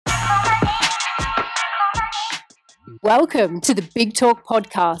Welcome to the Big Talk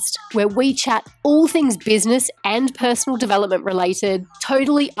podcast, where we chat all things business and personal development related,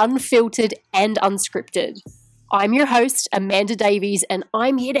 totally unfiltered and unscripted. I'm your host, Amanda Davies, and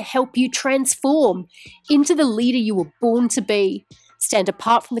I'm here to help you transform into the leader you were born to be, stand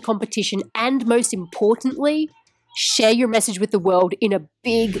apart from the competition, and most importantly, share your message with the world in a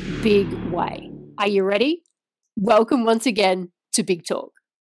big, big way. Are you ready? Welcome once again to Big Talk.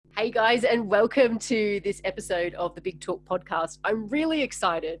 Hey guys, and welcome to this episode of the Big Talk podcast. I'm really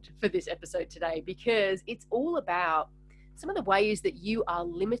excited for this episode today because it's all about some of the ways that you are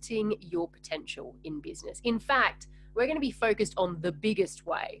limiting your potential in business. In fact, we're going to be focused on the biggest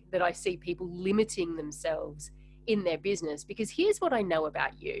way that I see people limiting themselves in their business, because here's what I know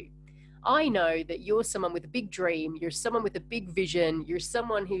about you. I know that you're someone with a big dream, you're someone with a big vision, you're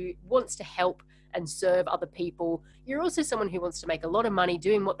someone who wants to help and serve other people. You're also someone who wants to make a lot of money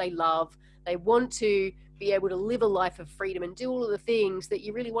doing what they love. They want to be able to live a life of freedom and do all of the things that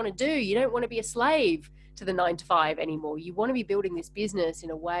you really want to do. You don't want to be a slave to the 9 to 5 anymore. You want to be building this business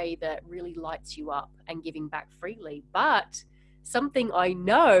in a way that really lights you up and giving back freely. But something I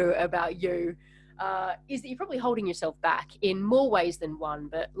know about you is that you're probably holding yourself back in more ways than one.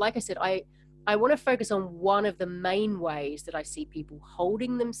 But like I said, I want to focus on one of the main ways that I see people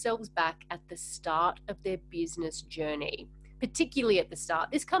holding themselves back at the start of their business journey, particularly at the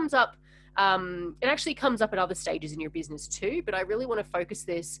start. This comes up, it actually comes up at other stages in your business too, but I really want to focus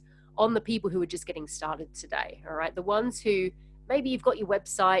this on the people who are just getting started today, all right? The ones who maybe you've got your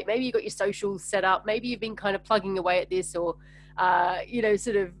website, maybe you've got your socials set up, maybe you've been kind of plugging away at this or,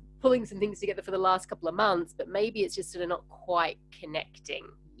 sort of pulling some things together for the last couple of months, but maybe it's just sort of not quite connecting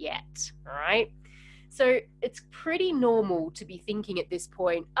yet, all right? So it's pretty normal to be thinking at this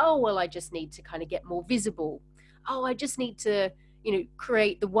point, oh, well, I just need to kind of get more visible. Oh, I just need to,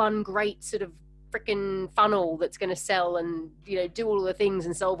 create the one great sort of freaking funnel that's going to sell and, do all of the things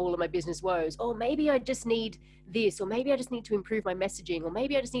and solve all of my business woes. Or maybe I just need this, or maybe I just need to improve my messaging, or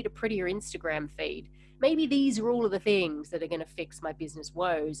maybe I just need a prettier Instagram feed. Maybe these are all of the things that are going to fix my business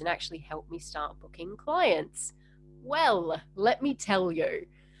woes and actually help me start booking clients. Well, let me tell you,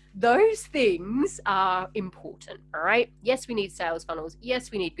 those things are important, all right? Yes, we need sales funnels. Yes,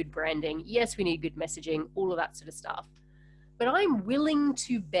 we need good branding. Yes, we need good messaging, all of that sort of stuff. But I'm willing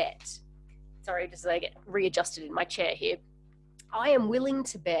to bet, sorry, just as I get readjusted in my chair here, I am willing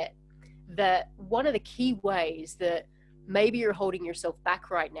to bet that one of the key ways that maybe you're holding yourself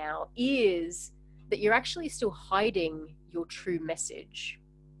back right now is that you're actually still hiding your true message.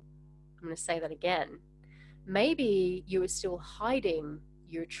 I'm going to say that again. Maybe you are still hiding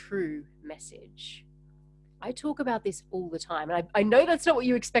your true message. I talk about this all the time. And I know that's not what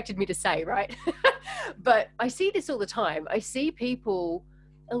you expected me to say, right? But I see this all the time. I see people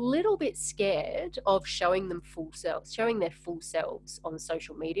a little bit scared of showing their full selves on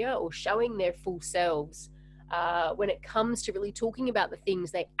social media, or showing their full selves when it comes to really talking about the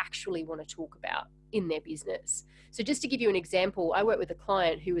things they actually want to talk about in their business. So just to give you an example, I work with a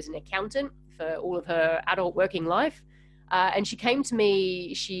client who is an accountant for all of her adult working life. And she came to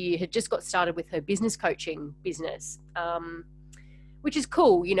me, she had just got started with her business coaching business, which is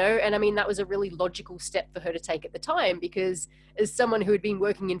cool, and I mean, that was a really logical step for her to take at the time, because as someone who had been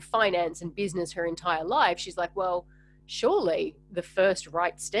working in finance and business her entire life, she's like, well, surely the first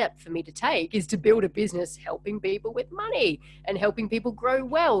right step for me to take is to build a business helping people with money and helping people grow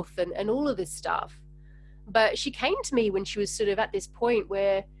wealth and all of this stuff. But she came to me when she was sort of at this point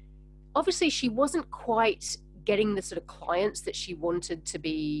where obviously she wasn't quite getting the sort of clients that she wanted to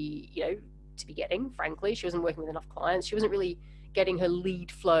be getting. Frankly, she wasn't working with enough clients. She wasn't really getting her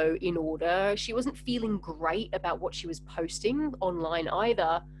lead flow in order. She wasn't feeling great about what she was posting online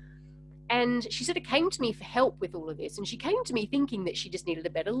either. And she sort of came to me for help with all of this. And she came to me thinking that she just needed a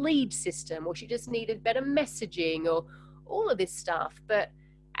better lead system, or she just needed better messaging, or all of this stuff. But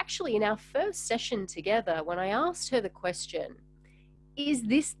actually, in our first session together, when I asked her the question, is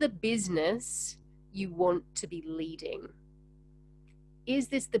this the business you want to be leading? Is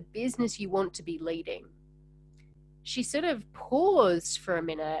this the business you want to be leading? She sort of paused for a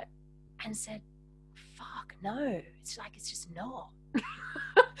minute and said, fuck no, it's just not.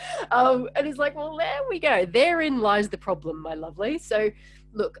 And it's like, well, there we go. Therein lies the problem, my lovely. So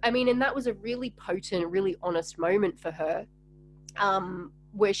look, I mean, and that was a really potent, really honest moment for her,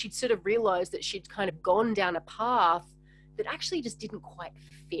 where she'd sort of realized that she'd kind of gone down a path that actually just didn't quite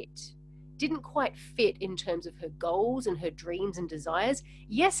fit in terms of her goals and her dreams and desires.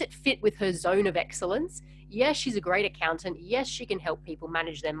 Yes, it fit with her zone of excellence. Yes, she's a great accountant. Yes, she can help people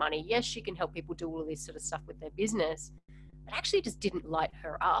manage their money. Yes, she can help people do all of this sort of stuff with their business. But actually just didn't light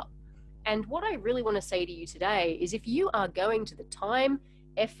her up. And what I really want to say to you today is if you are going to the time,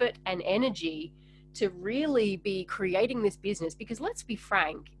 effort, and energy to really be creating this business, because let's be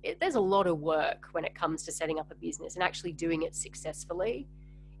frank, there's a lot of work when it comes to setting up a business and actually doing it successfully.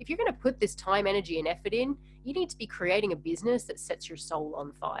 If you're going to put this time, energy, and effort in, you need to be creating a business that sets your soul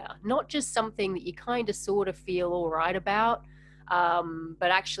on fire, not just something that you kind of sort of feel all right about, but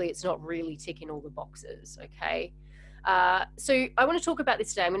actually it's not really ticking all the boxes, okay? So I want to talk about this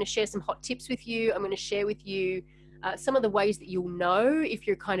today. I'm going to share some hot tips with you. I'm going to share with you some of the ways that you'll know if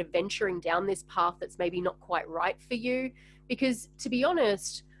you're kind of venturing down this path that's maybe not quite right for you. Because to be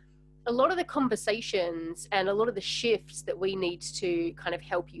honest, a lot of the conversations and a lot of the shifts that we need to kind of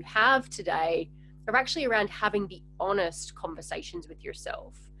help you have today are actually around having the honest conversations with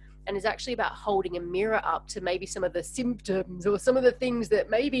yourself. And is actually about holding a mirror up to maybe some of the symptoms or some of the things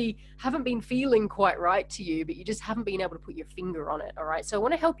that maybe haven't been feeling quite right to you, but you just haven't been able to put your finger on it. All right. So I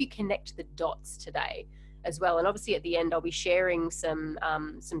want to help you connect the dots today as well. And obviously at the end, I'll be sharing some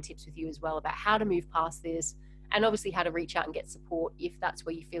tips with you as well about how to move past this and obviously how to reach out and get support if that's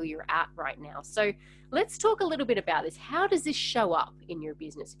where you feel you're at right now. So let's talk a little bit about this. How does this show up in your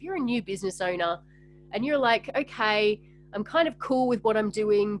business? If you're a new business owner and you're like, okay, I'm kind of cool with what I'm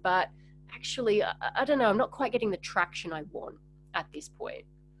doing, but actually, I don't know, I'm not quite getting the traction I want at this point.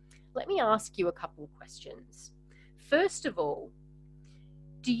 Let me ask you a couple of questions. First of all,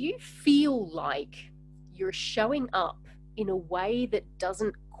 do you feel like you're showing up in a way that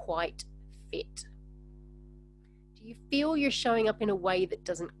doesn't quite fit? Do you feel you're showing up in a way that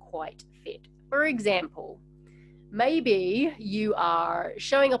doesn't quite fit? For example, maybe you are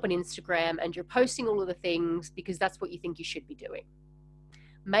showing up on Instagram and you're posting all of the things because that's what you think you should be doing.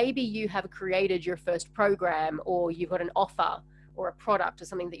 Maybe you have created your first program or you've got an offer or a product or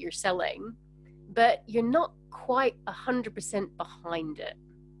something that you're selling, but you're not quite 100% behind it,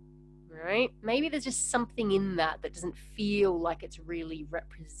 right? Maybe there's just something in that that doesn't feel like it's really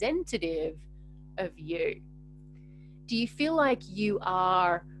representative of you. Do you feel like you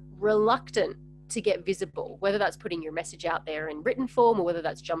are reluctant to get visible, whether that's putting your message out there in written form or whether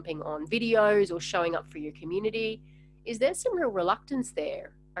that's jumping on videos or showing up for your community? Is there some real reluctance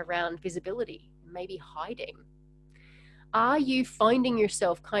there around visibility, maybe hiding? Are you finding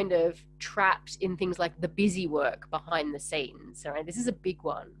yourself kind of trapped in things like the busy work behind the scenes? All right, this is a big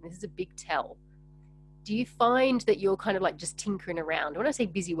one. This is a big tell. Do you find that you're kind of like just tinkering around? When I say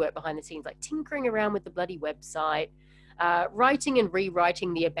busy work behind the scenes, like tinkering around with the bloody website, writing and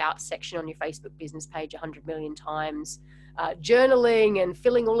rewriting the about section on your Facebook business page 100 million times, journaling and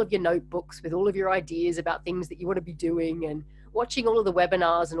filling all of your notebooks with all of your ideas about things that you want to be doing and watching all of the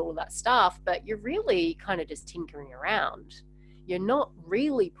webinars and all of that stuff, but you're really kind of just tinkering around. You're not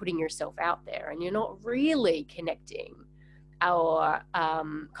really putting yourself out there and you're not really connecting or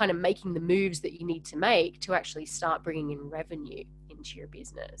kind of making the moves that you need to make to actually start bringing in revenue into your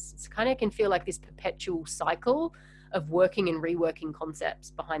business. It's kind of can feel like this perpetual cycle of working and reworking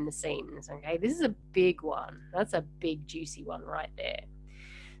concepts behind the scenes. Okay, this is a big one. That's a big juicy one right there.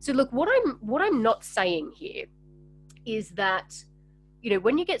 So look, what I'm not saying here is that, you know,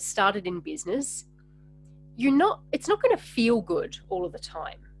 when you get started in business, it's not going to feel good all of the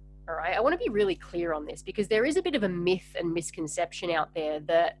time. All right, I want to be really clear on this because there is a bit of a myth and misconception out there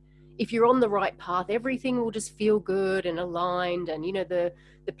that if you're on the right path, everything will just feel good and aligned, and you know the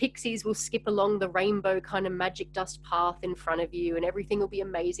pixies will skip along the rainbow kind of magic dust path in front of you and everything will be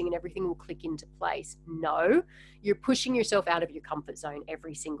amazing and everything will click into place. No, you're pushing yourself out of your comfort zone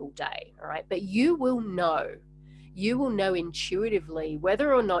every single day. All right, but you will know intuitively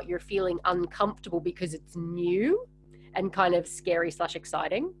whether or not you're feeling uncomfortable because it's new and kind of scary /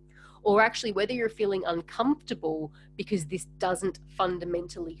 exciting, or actually whether you're feeling uncomfortable because this doesn't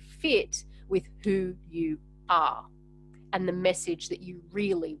fundamentally fit with who you are and the message that you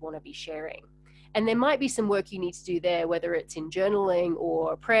really want to be sharing. And there might be some work you need to do there, whether it's in journaling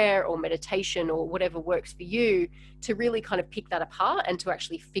or prayer or meditation or whatever works for you, to really kind of pick that apart and to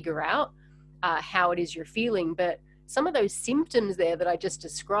actually figure out how it is you're feeling. But some of those symptoms there that I just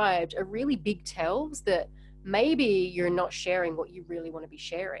described are really big tells that maybe you're not sharing what you really want to be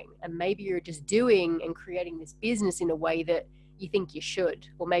sharing. And maybe you're just doing and creating this business in a way that you think you should,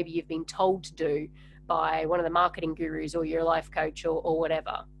 or maybe you've been told to do by one of the marketing gurus or your life coach or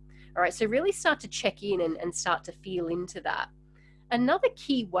whatever. All right, so really start to check in and start to feel into that. Another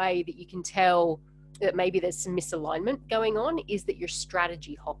key way that you can tell that maybe there's some misalignment going on is that you're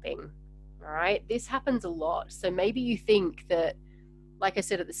strategy hopping. All right, this happens a lot. So maybe you think that, like I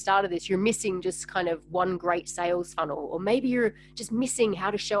said at the start of this, you're missing just kind of one great sales funnel, or maybe you're just missing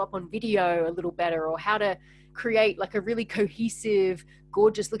how to show up on video a little better, or how to create like a really cohesive,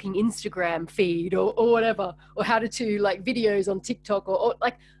 gorgeous looking Instagram feed or whatever, or how to like videos on TikTok or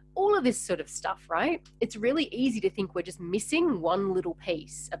like all of this sort of stuff, right? It's really easy to think we're just missing one little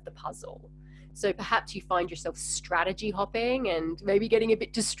piece of the puzzle. So perhaps you find yourself strategy hopping and maybe getting a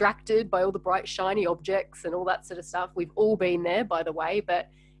bit distracted by all the bright, shiny objects and all that sort of stuff. We've all been there, by the way. But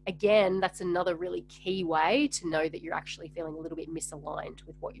again, that's another really key way to know that you're actually feeling a little bit misaligned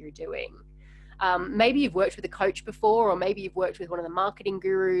with what you're doing. Maybe you've worked with a coach before, or maybe you've worked with one of the marketing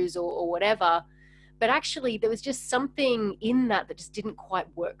gurus or whatever. But actually, there was just something in that just didn't quite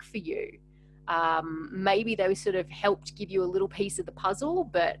work for you. Maybe they sort of helped give you a little piece of the puzzle,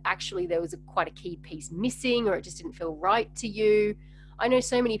 but actually there was quite a key piece missing, or it just didn't feel right to you. I know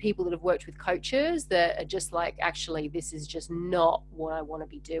so many people that have worked with coaches that are just like, actually, this is just not what I want to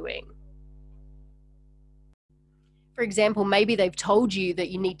be doing. For example, maybe they've told you that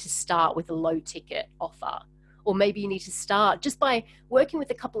you need to start with a low ticket offer, or maybe you need to start just by working with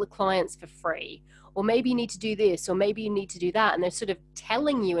a couple of clients for free, or maybe you need to do this, or maybe you need to do that. And they're sort of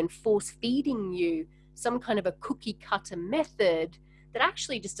telling you and force feeding you some kind of a cookie cutter method that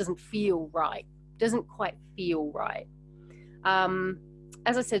actually just doesn't feel right, doesn't quite feel right.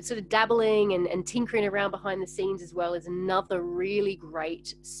 As I said, sort of dabbling and tinkering around behind the scenes as well is another really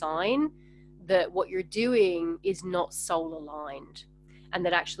great sign that what you're doing is not soul aligned, and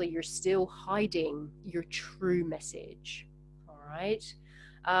that actually you're still hiding your true message. All right.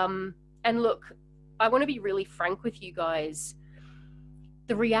 And look, I want to be really frank with you guys.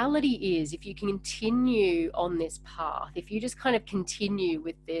 The reality is, if you continue on this path, if you just kind of continue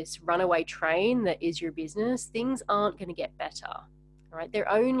with this runaway train that is your business, things aren't going to get better. All right.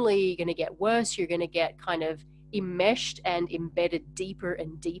 They're only going to get worse. You're going to get kind of enmeshed and embedded deeper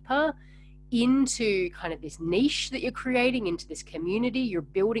and deeper into kind of this niche that you're creating, into this community. You're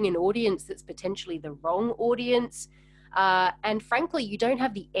building an audience that's potentially the wrong audience. And frankly, you don't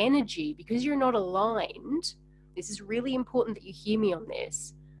have the energy because you're not aligned. This is really important that you hear me on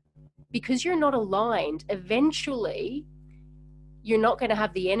this. Because you're not aligned, eventually you're not going to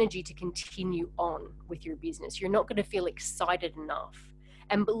have the energy to continue on with your business. You're not going to feel excited enough.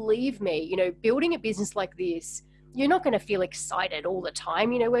 And believe me, you know, building a business like this, you're not going to feel excited all the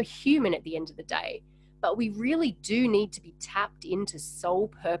time. You know, we're human at the end of the day, but we really do need to be tapped into soul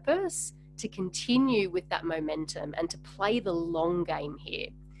purpose to continue with that momentum and to play the long game here.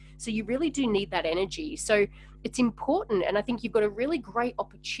 So you really do need that energy. So it's important. And I think you've got a really great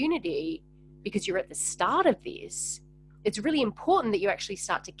opportunity because you're at the start of this. It's really important that you actually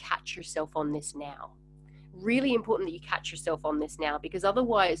start to catch yourself on this now. Really important that you catch yourself on this now, because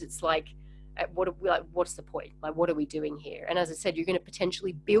otherwise it's like, what's the point? Like, what are we doing here? And as I said, you're going to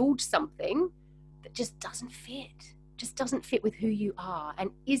potentially build something that just doesn't fit with who you are and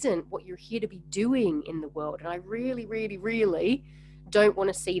isn't what you're here to be doing in the world. And I really, really, really don't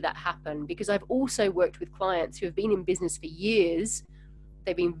want to see that happen, because I've also worked with clients who have been in business for years.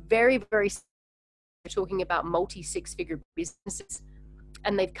 They've been very, very talking about multi-six-figure businesses,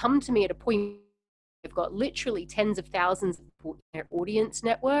 and they've come to me at a point they've got literally tens of thousands of people in their audience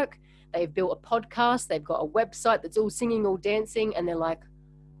network. They've built a podcast, they've got a website that's all singing, all dancing, and they're like,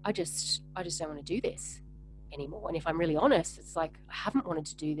 I just don't want to do this anymore. And if I'm really honest, it's like, I haven't wanted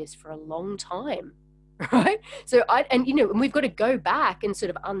to do this for a long time, right? So and we've got to go back and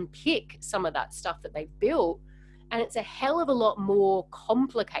sort of unpick some of that stuff that they've built. And it's a hell of a lot more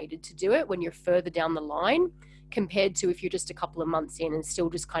complicated to do it when you're further down the line compared to if you're just a couple of months in and still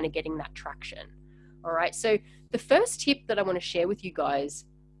just kind of getting that traction. All right. So the first tip that I want to share with you guys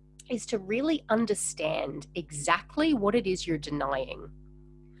is to really understand exactly what it is you're denying.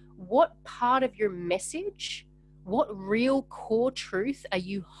 What part of your message, what real core truth are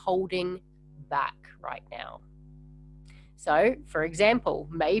you holding back right now? So, for example,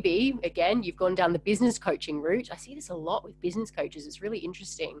 maybe, again, you've gone down the business coaching route. I see this a lot with business coaches. It's really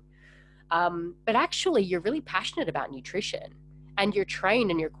interesting. But actually, you're really passionate about nutrition and you're trained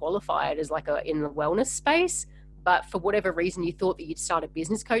and you're qualified as in the wellness space. But for whatever reason, you thought that you'd start a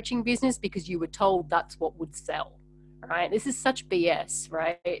business coaching business because you were told that's what would sell, right? This is such BS,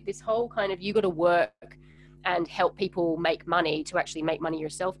 right? This whole kind of, you got to work and help people make money to actually make money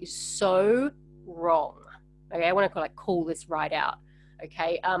yourself is so wrong. Okay, I want to call this right out.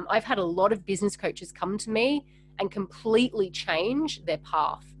 Okay, I've had a lot of business coaches come to me and completely change their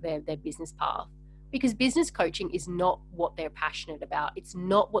path, their business path, because business coaching is not what they're passionate about. It's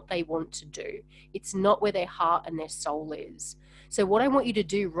not what they want to do. It's not where their heart and their soul is. So what I want you to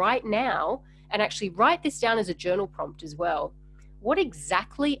do right now, and actually write this down as a journal prompt as well. What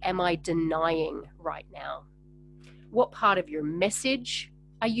exactly am I denying right now? What part of your message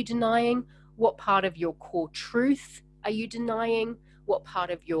are you denying? What part of your core truth are you denying? What part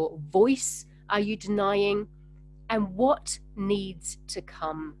of your voice are you denying? And what needs to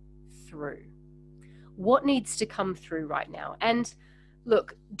come through? What needs to come through right now? And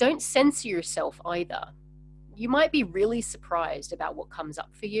look, don't censor yourself either. You might be really surprised about what comes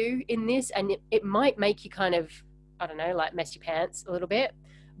up for you in this, and it might make you kind of, I don't know, like mess your pants a little bit.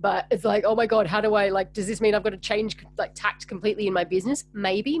 But it's like, oh my God, how do I, like, does this mean I've got to change like tact completely in my business?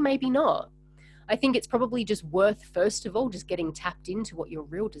 Maybe, maybe not. I think it's probably just worth, first of all, just getting tapped into what your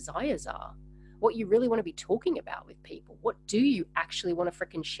real desires are, what you really want to be talking about with people. What do you actually want to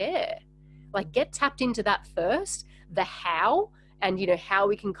freaking share? Like, get tapped into that first, the how, and how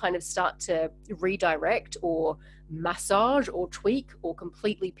we can kind of start to redirect or massage or tweak or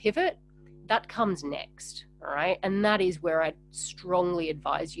completely pivot. That comes next. All right. And that is where I strongly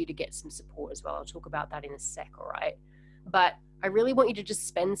advise you to get some support as well. I'll talk about that in a sec. All right. But I really want you to just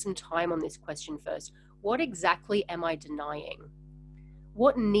spend some time on this question first. What exactly am I denying?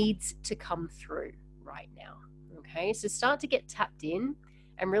 What needs to come through right now? Okay. So start to get tapped in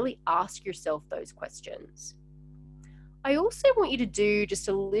and really ask yourself those questions. I also want you to do just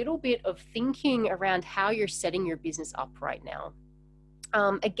a little bit of thinking around how you're setting your business up right now.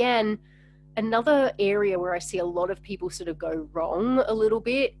 Again, another area where I see a lot of people sort of go wrong a little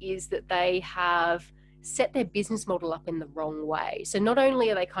bit is that they have set their business model up in the wrong way. So not only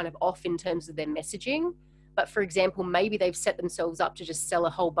are they kind of off in terms of their messaging, but for example, maybe they've set themselves up to just sell a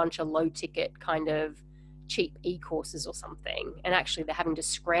whole bunch of low ticket kind of cheap e-courses or something. And actually they're having to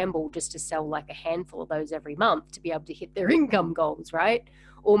scramble just to sell like a handful of those every month to be able to hit their income goals, right?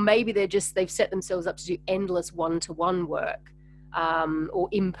 Or maybe they've set themselves up to do endless one-to-one work. Or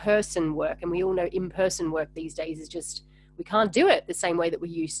in-person work. And we all know in-person work these days is just, we can't do it the same way that we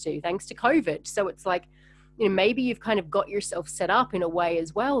used to, thanks to COVID. So it's like, maybe you've kind of got yourself set up in a way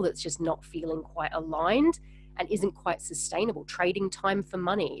as well that's just not feeling quite aligned and isn't quite sustainable. Trading time for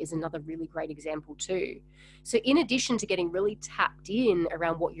money is another really great example too. So in addition to getting really tapped in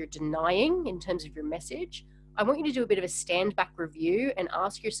around what you're denying in terms of your message, I want you to do a bit of a stand back review and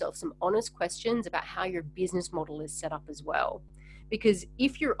ask yourself some honest questions about how your business model is set up as well. Because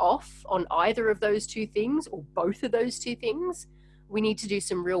if you're off on either of those two things or both of those two things, we need to do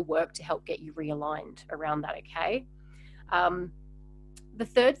some real work to help get you realigned around that, okay? The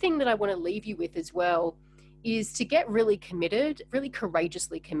third thing that I want to leave you with as well is to get really committed, really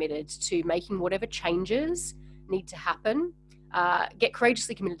courageously committed to making whatever changes need to happen. Get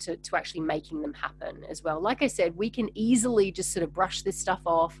courageously committed to actually making them happen as well. Like I said, we can easily just sort of brush this stuff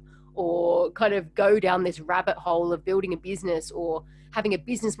off or kind of go down this rabbit hole of building a business or having a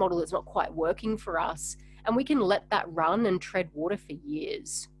business model that's not quite working for us. And we can let that run and tread water for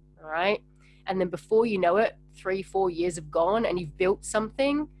years, all right? And then before you know it, 3-4 years have gone and you've built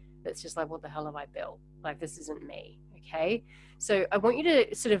something that's just like, what the hell have I built? Like, this isn't me, okay? So I want you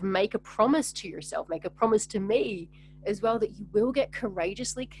to sort of make a promise to yourself, make a promise to me as well, that you will get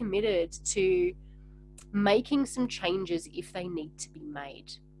courageously committed to making some changes if they need to be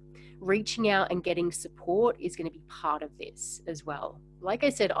made. Reaching out and getting support is going to be part of this as well. Like I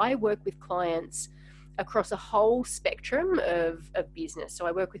said, I work with clients across a whole spectrum of business. So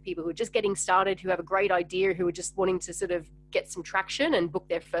I work with people who are just getting started, who have a great idea, who are just wanting to sort of get some traction and book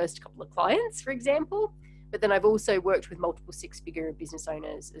their first couple of clients, for example. But then I've also worked with multiple six-figure business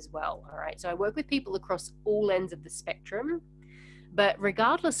owners as well. All right. So I work with people across all ends of the spectrum. But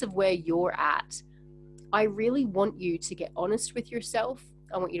regardless of where you're at, I really want you to get honest with yourself.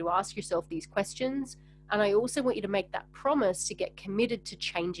 I want you to ask yourself these questions. And I also want you to make that promise to get committed to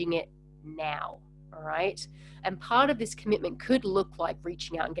changing it now. All right. And part of this commitment could look like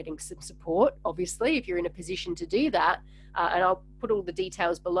reaching out and getting some support, obviously, if you're in a position to do that. And I'll put all the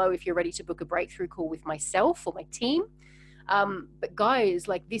details below if you're ready to book a breakthrough call with myself or my team. But guys,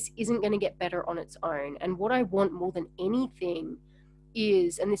 like, this isn't going to get better on its own. And what I want more than anything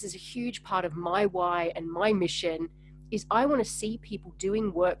is, and this is a huge part of my why and my mission, is I want to see people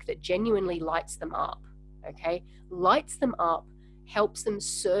doing work that genuinely lights them up. Okay. Lights them up, helps them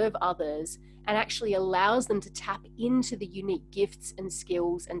serve others, and actually allows them to tap into the unique gifts and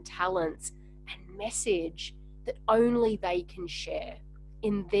skills and talents and message that only they can share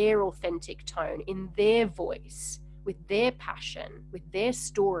in their authentic tone, in their voice, with their passion, with their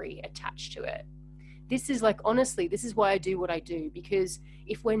story attached to it. This is like, honestly, this is why I do what I do, because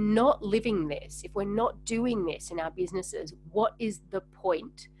if we're not living this, if we're not doing this in our businesses, what is the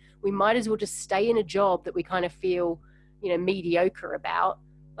point? We might as well just stay in a job that we kind of feel, mediocre about.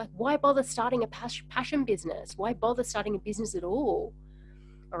 Like, why bother starting a passion business? Why bother starting a business at all?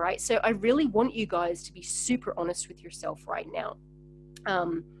 All right. So I really want you guys to be super honest with yourself right now.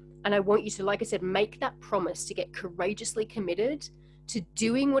 And I want you to, like I said, make that promise to get courageously committed to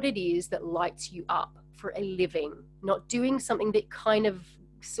doing what it is that lights you up for a living, not doing something that kind of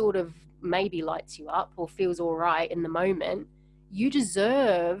sort of maybe lights you up or feels all right in the moment. You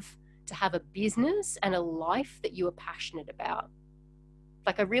deserve to have a business and a life that you are passionate about.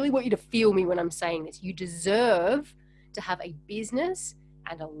 Like, I really want you to feel me when I'm saying this. You deserve to have a business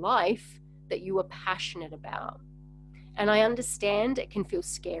and a life that you are passionate about. And I understand it can feel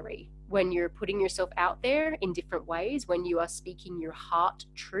scary when you're putting yourself out there in different ways, when you are speaking your heart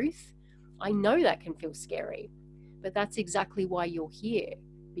truth. I know that can feel scary, but that's exactly why you're here,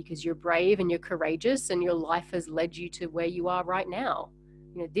 because you're brave and you're courageous and your life has led you to where you are right now.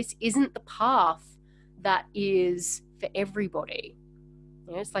 You know, this isn't the path that is for everybody.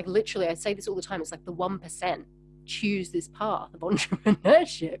 You know, it's like, literally, I say this all the time, it's like the 1% choose this path of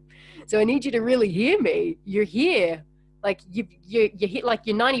entrepreneurship. So I need you to really hear me. You're here. Like you hit, like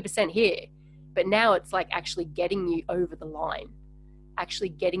you're 90% here, but now it's like actually getting you over the line, actually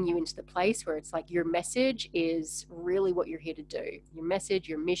getting you into the place where it's like your message is really what you're here to do. Your message,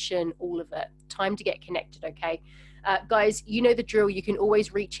 your mission, all of it. Time to get connected, okay? Guys, you know the drill. You can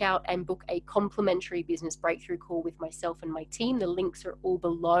always reach out and book a complimentary business breakthrough call with myself and my team. The links are all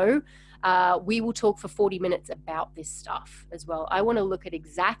below. We will talk for 40 minutes about this stuff as well. I want to look at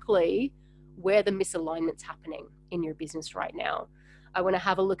exactly where the misalignment's happening in your business right now. I want to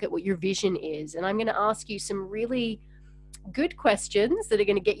have a look at what your vision is. And I'm going to ask you some really good questions that are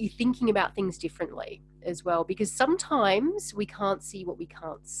going to get you thinking about things differently as well, because sometimes we can't see what we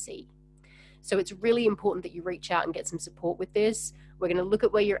can't see. So it's really important that you reach out and get some support with this. We're going to look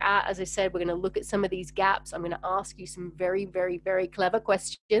at where you're at. As I said, we're going to look at some of these gaps. I'm going to ask you some very, very, very clever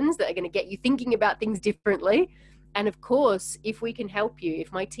questions that are going to get you thinking about things differently. And of course, if we can help you,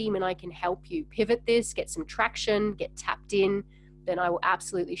 if my team and I can help you pivot this, get some traction, get tapped in, then I will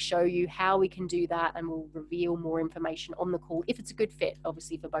absolutely show you how we can do that, and we'll reveal more information on the call if it's a good fit,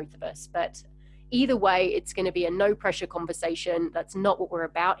 obviously, for both of us. But either way, it's going to be a no pressure conversation. That's not what we're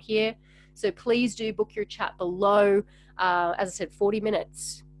about here. So please do book your chat below. As I said, 40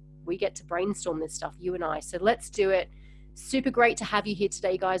 minutes. We get to brainstorm this stuff, you and I. So let's do it. Super great to have you here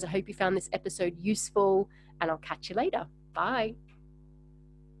today, guys. I hope you found this episode useful, and I'll catch you later. Bye.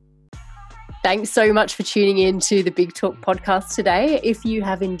 Thanks so much for tuning in to the Big Talk podcast today. If you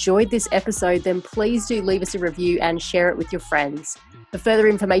have enjoyed this episode, then please do leave us a review and share it with your friends. For further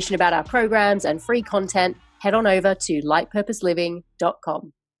information about our programs and free content, head on over to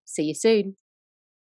lightpurposeliving.com. See you soon.